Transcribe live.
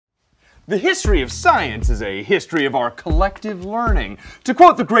The history of science is a history of our collective learning. To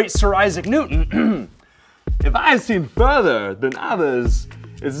quote the great Sir Isaac Newton, if I have seen further than others,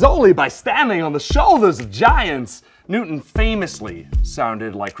 it's only by standing on the shoulders of giants. Newton famously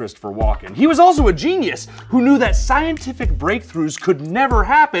sounded like Christopher Walken. He was also a genius who knew that scientific breakthroughs could never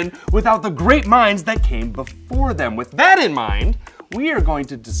happen without the great minds that came before them. With that in mind, we are going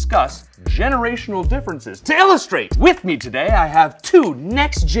to discuss generational differences. To illustrate, with me today I have two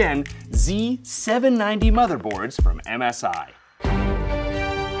next-gen Z790 motherboards from MSI.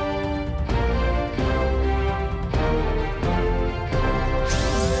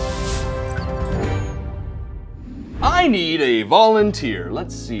 I need a volunteer.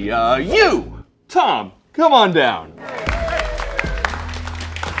 Let's see, you! Tom, come on down.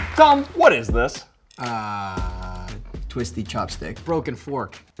 Tom, what is this? Twisty chopstick. Broken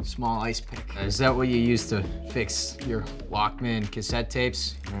fork. Small ice pick. Is that what you use to fix your Walkman cassette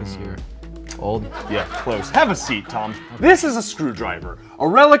tapes? Because you're old? Yeah, close. Have a seat, Tom. Okay. This is a screwdriver, a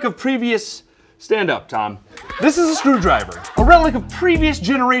relic of previous... Stand up, Tom. This is a screwdriver, a relic of previous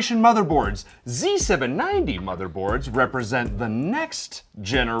generation motherboards. Z790 motherboards represent the next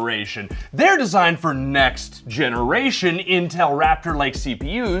generation. They're designed for next generation Intel Raptor Lake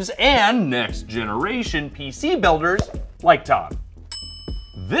CPUs and next generation PC builders like Tom.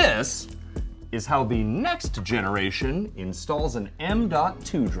 This is how the next generation installs an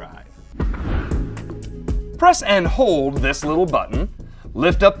M.2 drive. Press and hold this little button.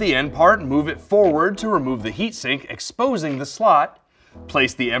 Lift up the end part and move it forward to remove the heatsink, exposing the slot.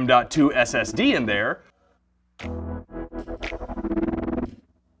 Place the M.2 SSD in there.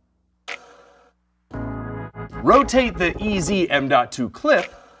 Rotate the EZ M.2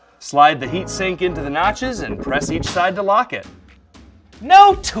 clip, slide the heatsink into the notches, and press each side to lock it.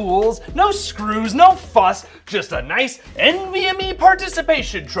 No tools, no screws, no fuss, just a nice NVMe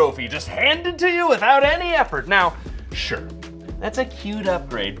participation trophy just handed to you without any effort. Now, sure. That's a cute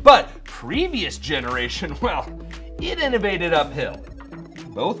upgrade, but previous generation, well, it innovated uphill.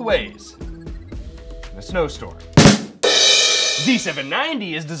 Both ways. In a snowstorm.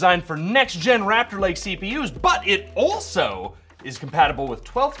 Z790 is designed for next-gen Raptor Lake CPUs, but it also is compatible with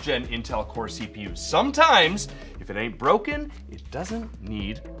 12th gen Intel Core CPUs. Sometimes, if it ain't broken, it doesn't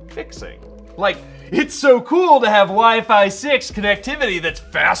need fixing. Like, it's so cool to have Wi-Fi 6 connectivity that's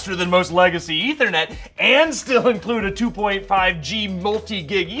faster than most legacy Ethernet and still include a 2.5G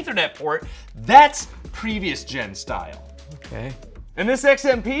multi-gig Ethernet port. That's previous gen style. Okay. And this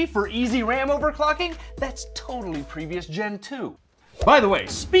XMP for easy RAM overclocking, that's totally previous gen too. By the way,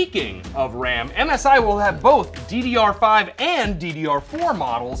 speaking of RAM, MSI will have both DDR5 and DDR4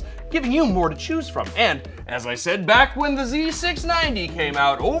 models, giving you more to choose from. And as I said back when the Z690 came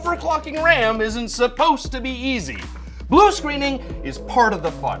out, overclocking RAM isn't supposed to be easy. Blue screening is part of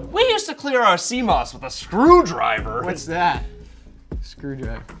the fun. We used to clear our CMOS with a screwdriver. What's that?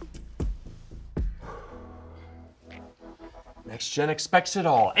 Screwdriver. Next gen expects it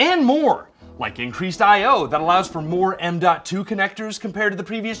all and more. Like increased I/O that allows for more M.2 connectors compared to the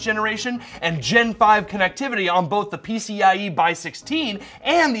previous generation, and Gen 5 connectivity on both the PCIe by 16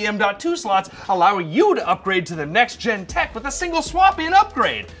 and the M.2 slots, allowing you to upgrade to the next gen tech with a single swap-in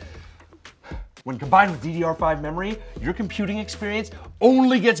upgrade. When combined with DDR5 memory, your computing experience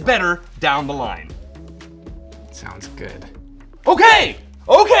only gets better down the line. Sounds good. Okay,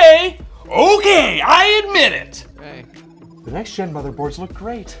 I admit it. Hey. The next gen motherboards look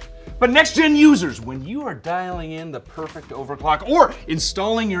great. But next-gen users, when you are dialing in the perfect overclock or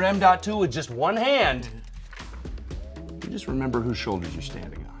installing your M.2 with just one hand, you just remember whose shoulders you're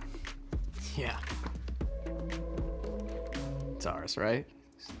standing on. Yeah. It's ours, right?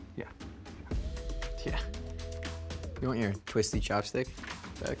 Yeah. Yeah. You want your twisty chopstick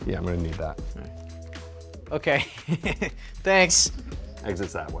back? Yeah, I'm gonna need that. All right. Okay. Thanks.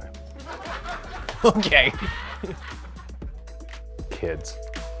 Exits that way. Okay. Kids.